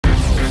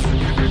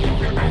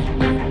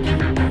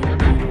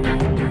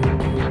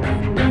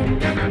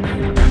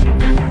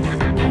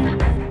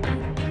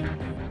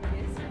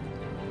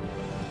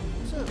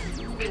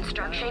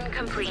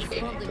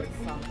Responding to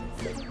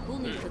summons. Who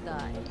need to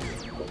die?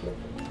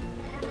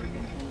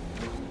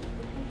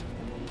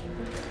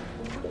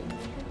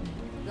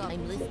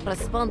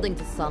 Responding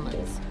to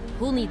summons.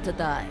 Who need to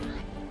die?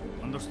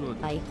 Understood.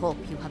 I hope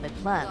you have a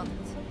plan.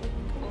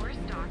 Ore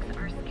stocks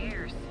are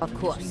scarce. Of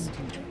course.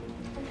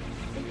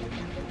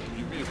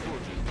 Give me a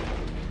fortune.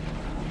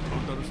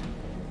 Orders.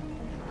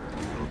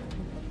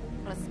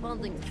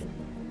 Responding to...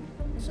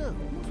 So,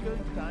 who's going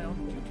to die on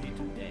duty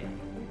today?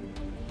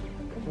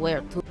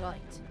 Where to? Right.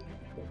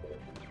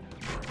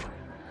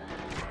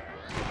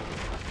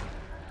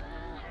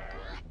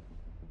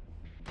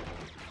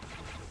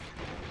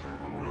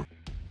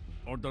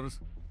 Orders.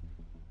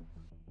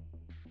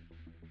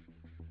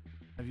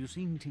 Have you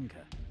seen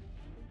Tinker?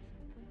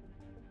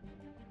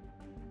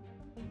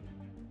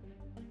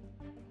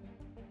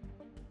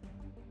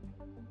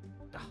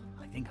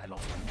 I think I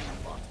lost my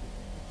nanobot.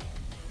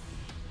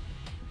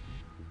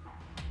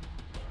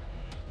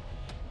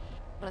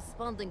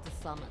 Responding to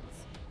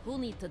summons. Who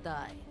need to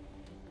die?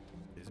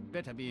 This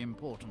better be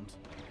important.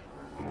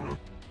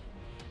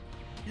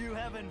 You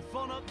having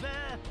fun up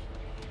there?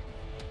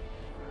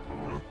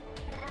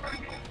 I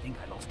think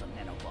I lost a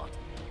nanobot.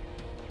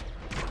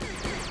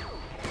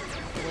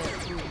 Where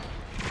to?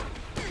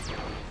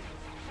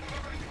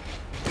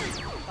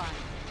 Fine.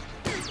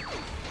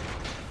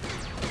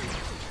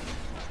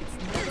 It's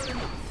never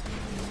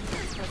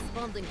enough.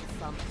 Responding to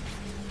summons.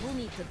 Who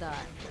need to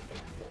die?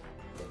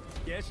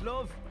 Yes,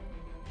 love?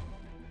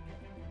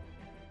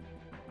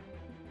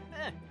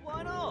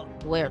 Why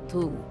not? Where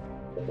to?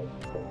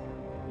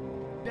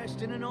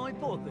 Testing an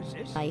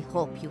hypothesis? I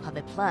hope you have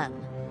a plan.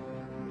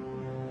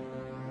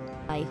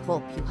 I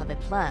hope you have a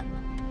plan.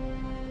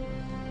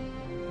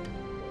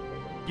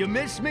 You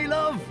miss me,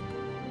 love?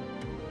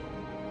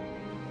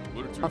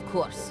 Where to? Of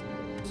course.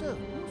 So,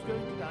 who's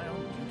going to die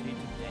on duty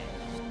today?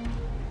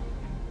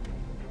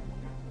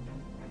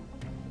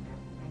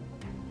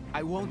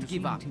 I won't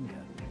give up.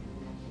 Tinker?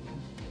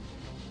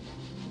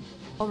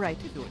 All right.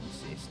 If you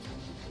insist.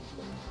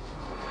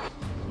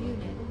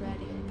 Unit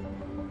ready.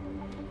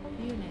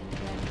 Unit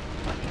ready.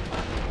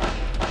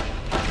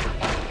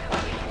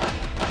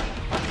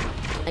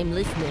 I'm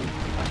listening.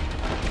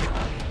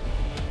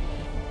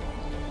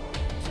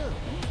 So,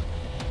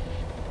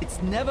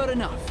 It's never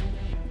enough.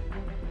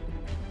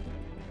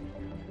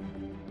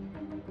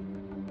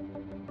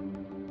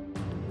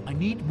 I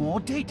need more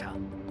data.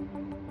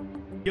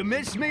 You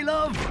miss me,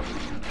 love?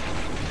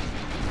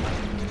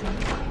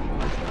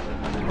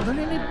 Are there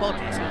any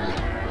bodies out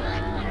there?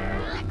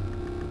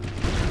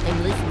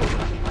 I'm listening.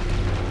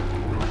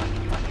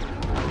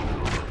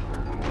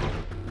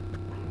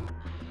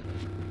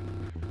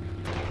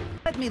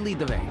 Let me lead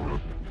the way.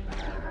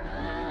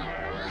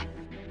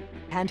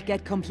 Can't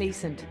get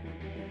complacent.